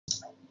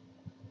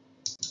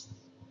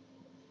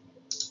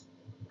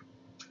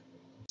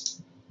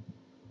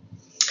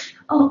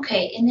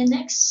Okay, in the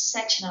next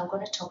section, I'm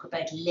going to talk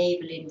about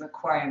labelling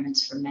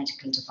requirements for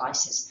medical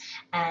devices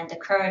and the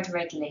current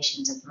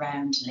regulations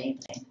around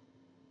labelling.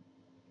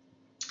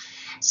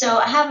 So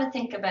have a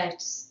think about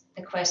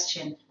the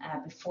question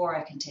before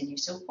I continue.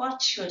 So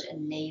what should a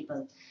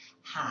label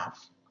have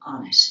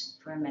on it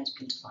for a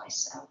medical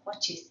device?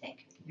 What do you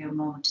think? I'll give you a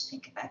moment to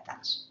think about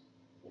that.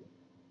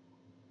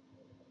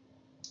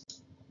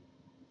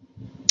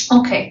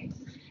 Okay,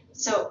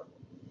 so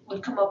we'll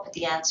come up with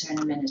the answer in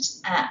a minute.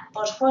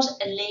 But what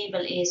a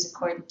label is,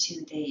 according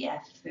to the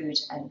Food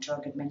and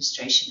Drug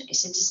Administration,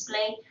 is a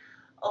display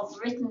of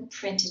written,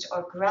 printed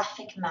or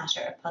graphic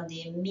matter upon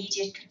the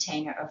immediate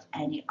container of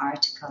any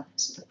article.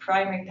 So the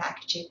primary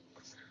packaging,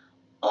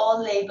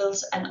 all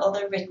labels and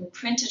other written,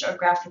 printed or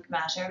graphic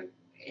matter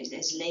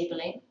is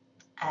labelling.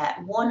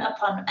 One,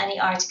 upon any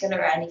article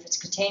or any of its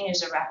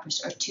containers or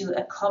wrappers, or two,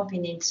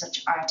 accompanying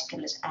such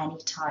article at any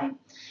time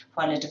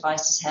while a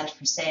device is held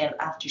for sale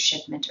after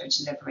shipment or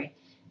delivery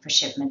for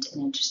shipment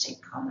in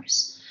interstate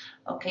commerce.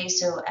 Okay,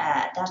 so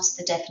that's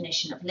the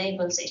definition of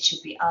labels. It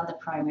should be on the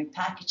primary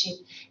packaging.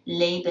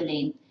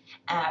 Labelling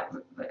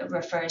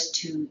refers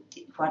to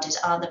what is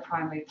on the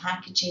primary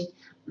packaging,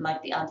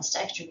 might be on the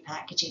secondary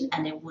packaging,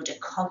 and it would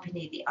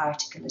accompany the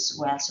article as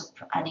well. So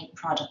any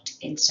product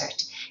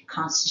insert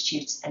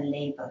constitutes a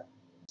label.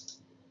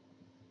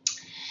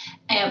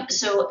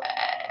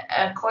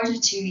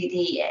 According to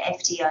the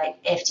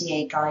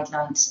FDA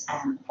guidelines,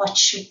 what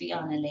should be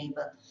on a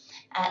label?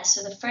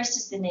 So the first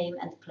is the name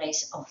and the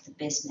place of the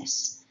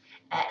business.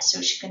 So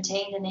it should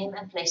contain the name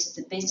and place of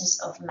the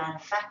business of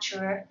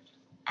manufacturer,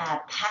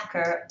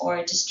 packer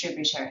or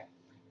distributor,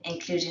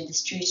 including the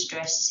street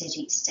address,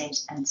 city,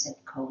 state and zip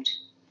code.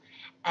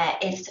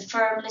 If the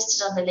firm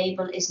listed on the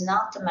label is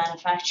not the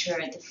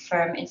manufacturer, the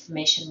firm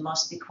information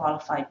must be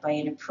qualified by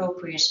an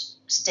appropriate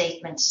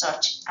statement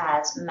such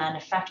as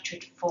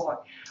manufactured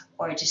for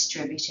or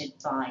distributed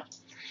by.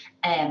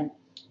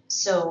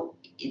 So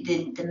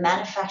the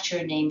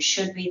manufacturer name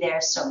should be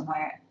there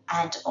somewhere,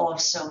 and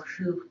also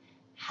who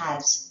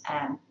has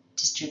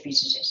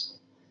distributed it.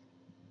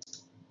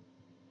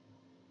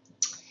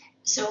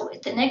 So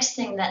the next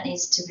thing that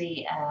needs to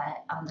be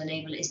on the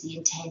label is the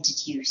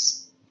intended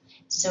use.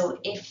 So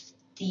if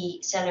the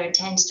seller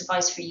intends a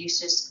device for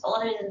uses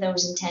other than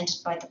those intended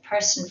by the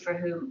person for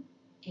whom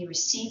he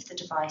received the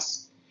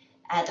device,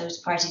 those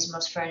parties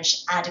must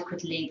furnish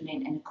adequate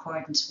labelling in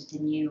accordance with the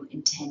new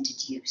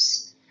intended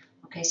use.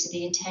 Okay, so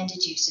the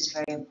intended use is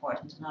very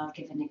important, and I'll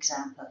give an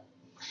example.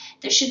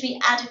 There should be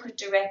adequate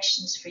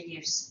directions for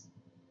use.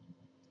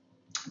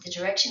 The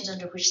directions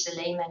under which the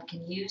layman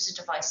can use a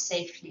device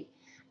safely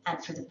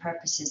and for the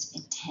purposes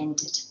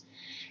intended.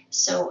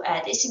 So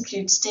this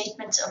includes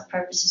statements of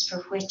purposes for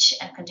which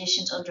and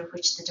conditions under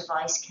which the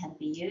device can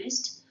be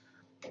used,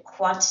 the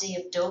quantity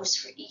of dose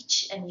for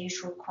each and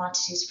usual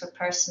quantities for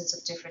persons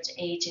of different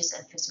ages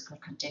and physical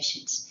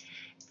conditions,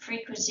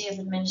 frequency of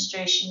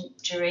administration,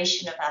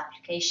 duration of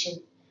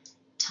application,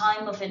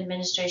 time of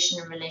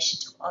administration in relation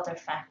to other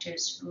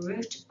factors,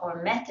 route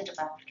or method of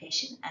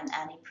application, and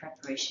any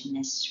preparation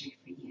necessary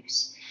for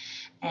use.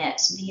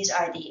 So these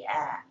are the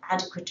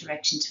adequate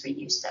directions for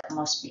use that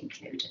must be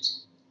included.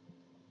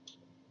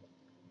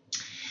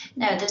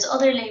 Now, there's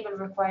other label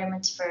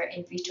requirements for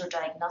in vitro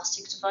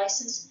diagnostic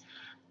devices,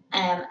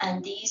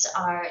 and these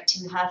are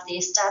to have the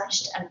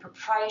established and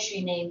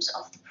proprietary names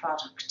of the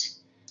product.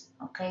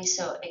 Okay,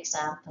 so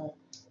example,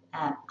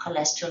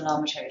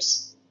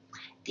 cholesterolometers.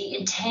 The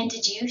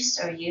intended use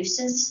or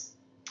uses,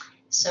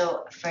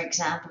 so for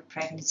example,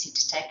 pregnancy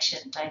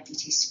detection,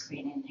 diabetes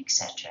screening,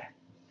 etc.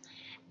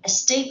 A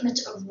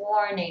statement of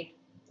warning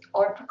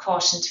or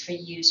precautions for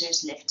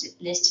users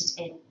listed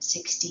in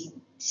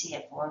 16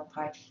 CFR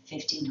Part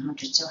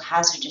 1500, so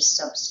hazardous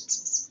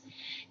substances.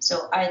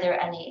 So are there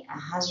any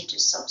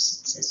hazardous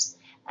substances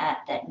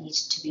that need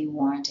to be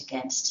warned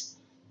against?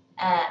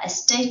 A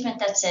statement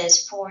that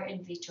says for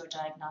in vitro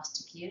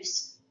diagnostic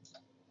use,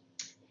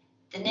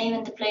 the name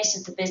and the place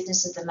of the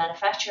business of the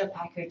manufacturer,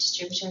 packer,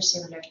 distributor,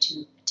 similar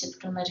to a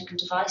typical medical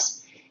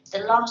device, the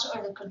lot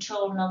or the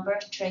control number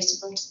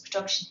traceable to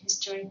production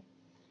history.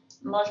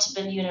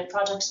 Multiple unit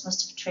products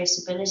must have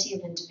traceability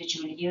of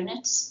individual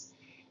units.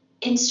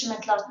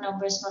 Instrument lot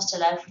numbers must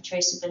allow for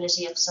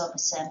traceability of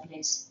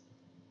sub-assemblies.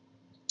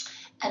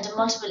 And a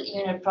multiple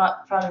unit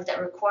product that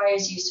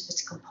requires use of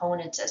its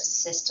components as a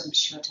system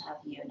should have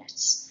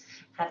units,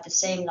 have the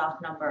same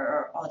lot number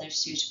or other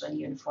suitable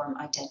uniform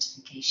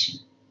identification.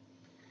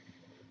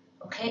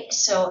 Okay,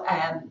 so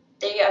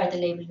they are the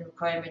labeling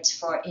requirements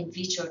for in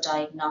vitro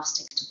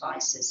diagnostic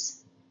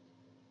devices.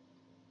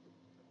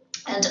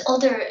 And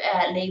other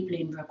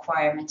labeling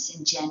requirements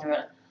in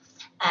general.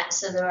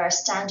 So there are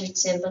standard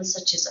symbols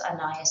such as an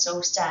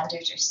ISO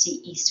standard or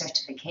CE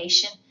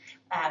certification,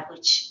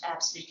 which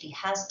absolutely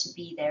has to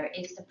be there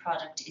if the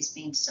product is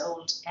being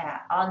sold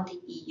on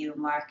the EU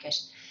market,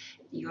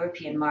 the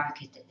European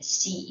market. The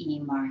CE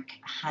mark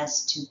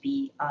has to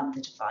be on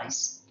the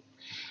device.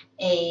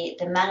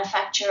 The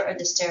manufacturer or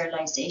the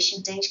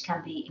sterilization date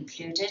can be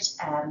included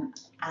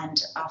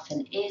and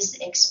often is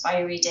the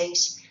expiry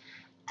date.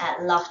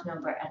 lot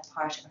number and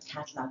part or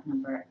catalogue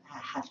number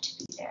have to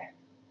be there.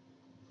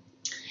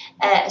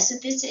 So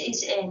this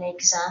is an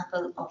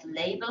example of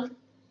label.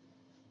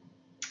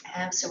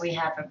 So we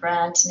have a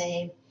brand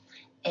name,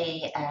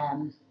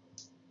 it's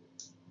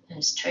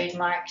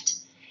trademarked,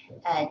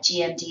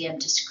 GMDM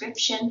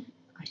description.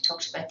 I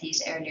talked about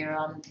these earlier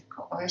on in the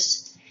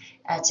course.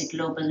 It's a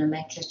global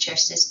nomenclature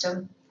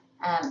system.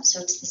 So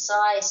it's the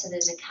size, so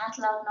there's a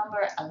catalogue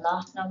number, a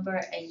lot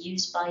number, a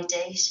use by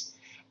date.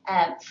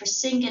 For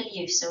single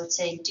use, so it's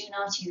saying do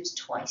not use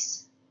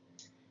twice.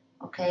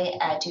 Okay,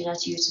 do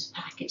not use if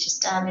package is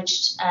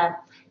damaged.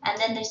 And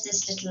then there's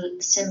this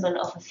little symbol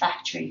of a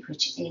factory,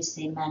 which is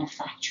the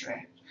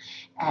manufacturer.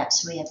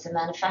 So we have the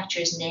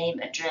manufacturer's name,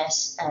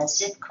 address,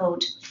 zip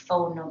code,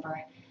 phone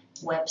number,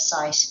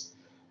 website,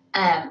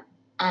 and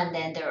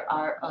then there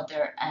are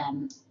other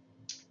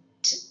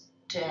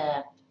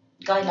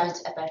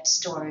guidelines about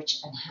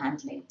storage and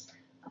handling.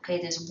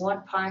 Okay, there's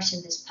one part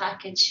in this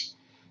package,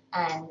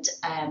 and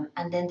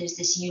then there's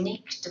this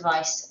unique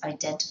device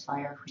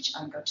identifier, which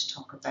I'm going to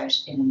talk about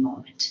in a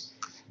moment.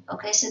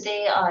 Okay, so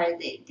they are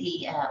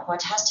the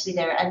what has to be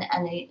there,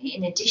 and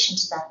in addition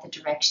to that, the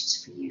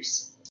directions for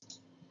use.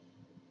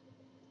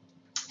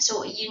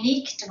 So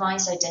unique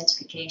device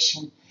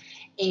identification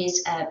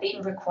is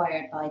being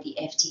required by the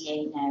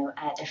FDA now.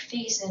 They're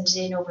phasing it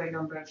in over a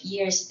number of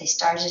years. They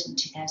started in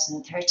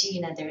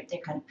 2013, and they're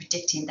kind of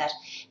predicting that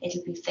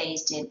it'll be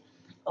phased in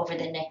over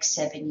the next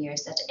 7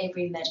 years, that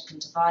every medical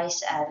device,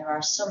 there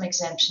are some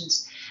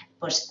exemptions,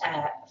 but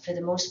for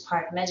the most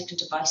part, medical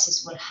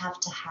devices will have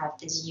to have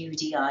this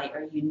UDI,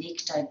 or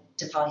unique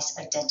device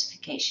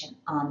identification,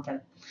 on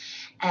them.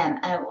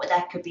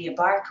 That could be a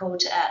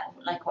barcode,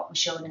 like what was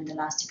shown in the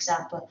last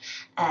example,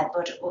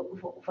 but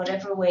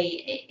whatever way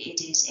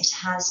it is, it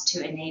has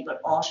to enable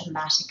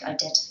automatic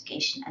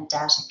identification and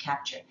data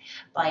capture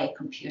by a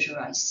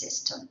computerized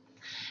system.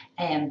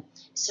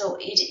 So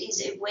it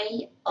is a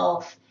way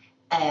of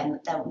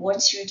that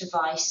once your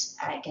device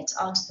gets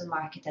onto the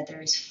market, that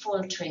there is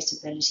full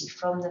traceability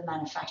from the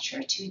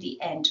manufacturer to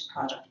the end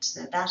product,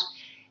 so that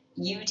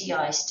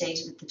UDI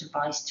stays with the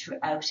device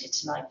throughout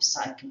its life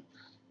cycle,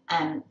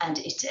 and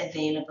it's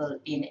available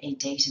in a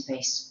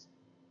database.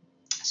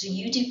 So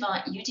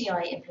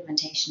UDI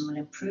implementation will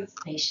improve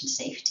patient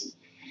safety.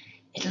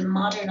 It'll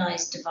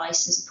modernize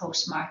devices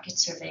post-market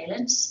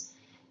surveillance,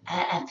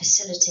 and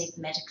facilitate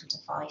medical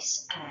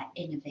device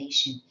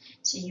innovation.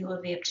 So you will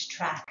be able to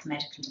track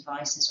medical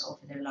devices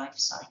over their life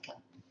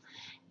cycle.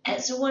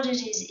 So what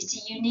it is, it's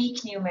a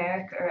unique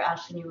numeric or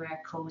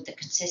alphanumeric code that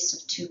consists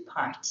of two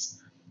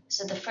parts.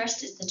 So the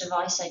first is the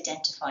device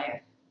identifier,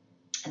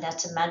 and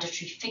that's a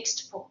mandatory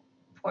fixed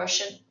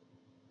portion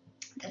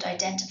that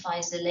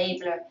identifies the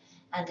labeler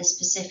and the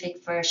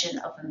specific version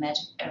of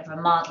a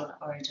model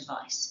or a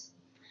device.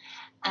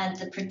 And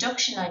the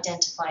production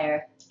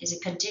identifier is a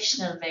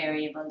conditional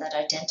variable that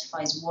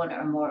identifies one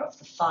or more of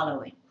the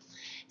following.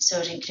 So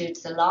it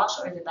includes the lot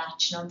or the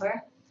batch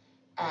number,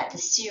 the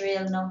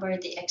serial number,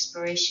 the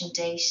expiration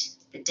date,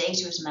 the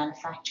date it was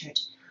manufactured,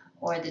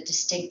 or the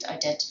distinct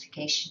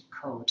identification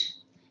code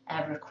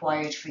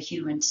required for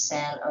human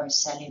cell or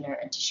cellular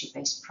and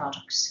tissue-based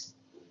products.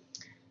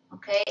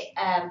 Okay.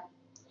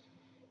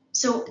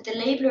 So the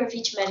labeler of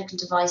each medical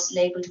device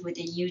labelled with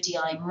a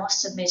UDI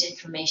must submit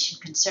information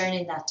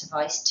concerning that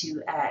device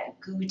to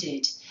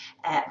GUDID,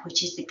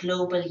 which is the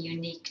Global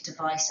Unique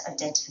Device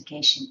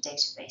Identification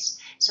Database.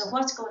 So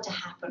what's going to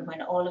happen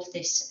when all of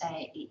this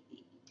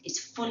is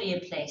fully in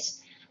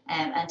place,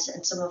 and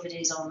some of it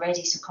is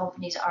already, so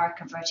companies are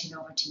converting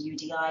over to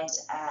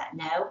UDIs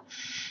now,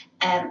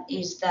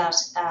 is that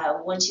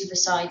once you've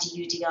assigned a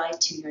UDI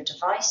to your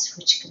device,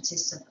 which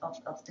consists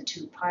of the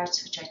two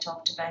parts which I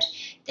talked about,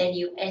 then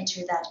you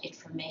enter that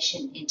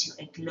information into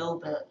a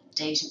global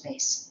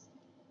database.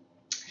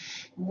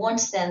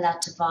 Once then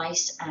that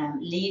device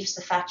leaves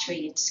the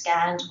factory, it's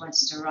scanned.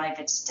 Once it arrives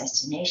at its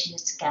destination,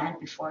 it's scanned.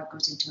 Before it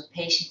goes into a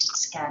patient,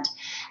 it's scanned.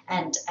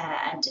 And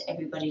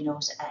everybody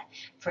knows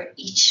for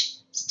each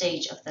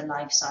stage of the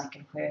life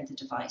cycle where the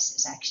device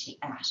is actually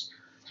at.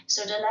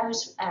 So it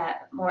allows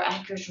more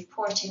accurate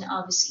reporting,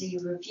 obviously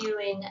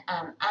reviewing,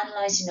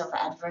 analysing of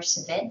adverse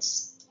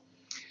events.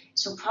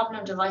 So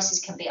problem devices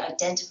can be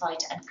identified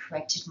and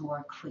corrected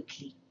more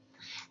quickly.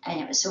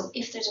 So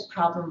if there's a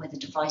problem with a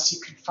device, you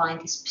can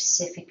find the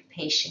specific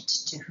patient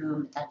to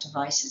whom that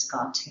device has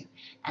gone to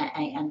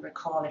and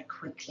recall it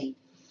quickly.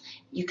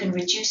 You can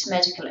reduce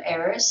medical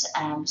errors.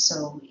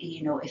 So,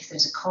 if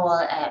there's a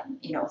call,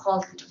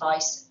 call to the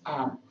device,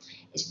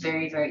 it's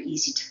very, very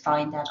easy to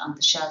find that on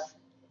the shelf.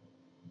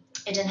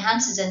 It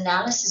enhances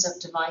analysis of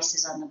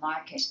devices on the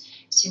market.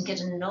 So you can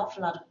get an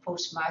awful lot of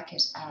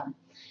post-market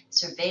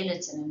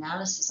surveillance and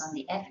analysis on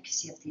the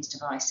efficacy of these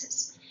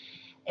devices.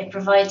 It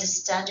provides a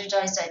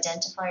standardized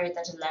identifier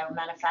that allows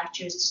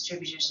manufacturers,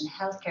 distributors, and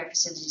healthcare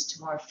facilities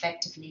to more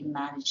effectively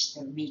manage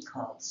their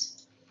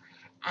recalls.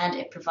 And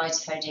it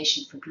provides a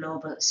foundation for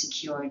global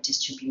secure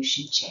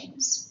distribution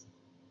chains.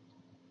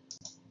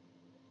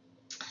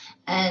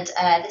 And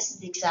this is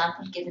the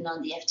example given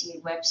on the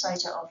FDA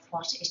website of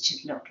what it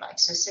should look like.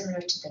 So similar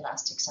to the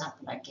last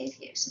example I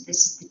gave you. So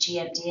this is the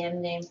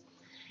GMDM name,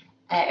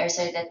 or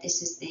sorry, that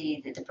this is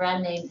the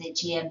brand name, the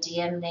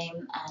GMDM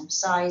name,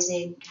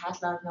 sizing,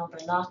 catalog number,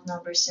 lot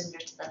number, similar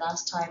to the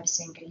last time,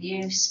 single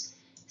use,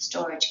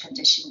 storage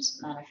conditions,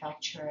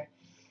 manufacturer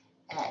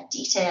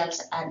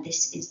details, and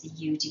this is the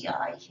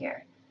UDI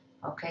here.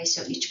 Okay,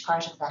 so each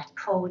part of that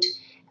code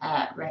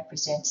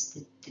represents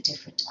the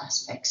different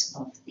aspects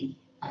of the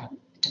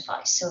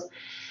device. So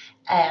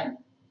the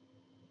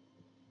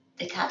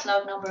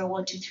catalog number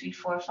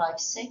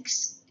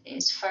 123456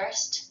 is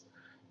first,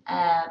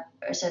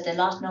 so the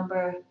lot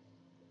number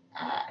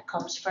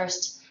comes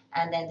first,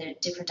 and then the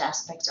different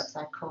aspects of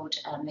that code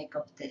make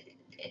up the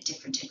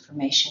different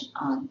information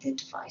on the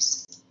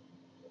device.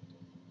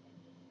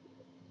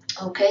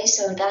 Okay,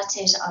 so that's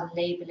it on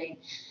labeling,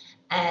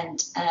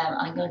 and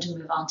I'm going to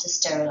move on to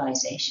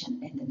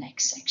sterilization in the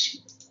next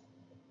section.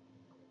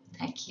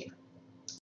 Thank you.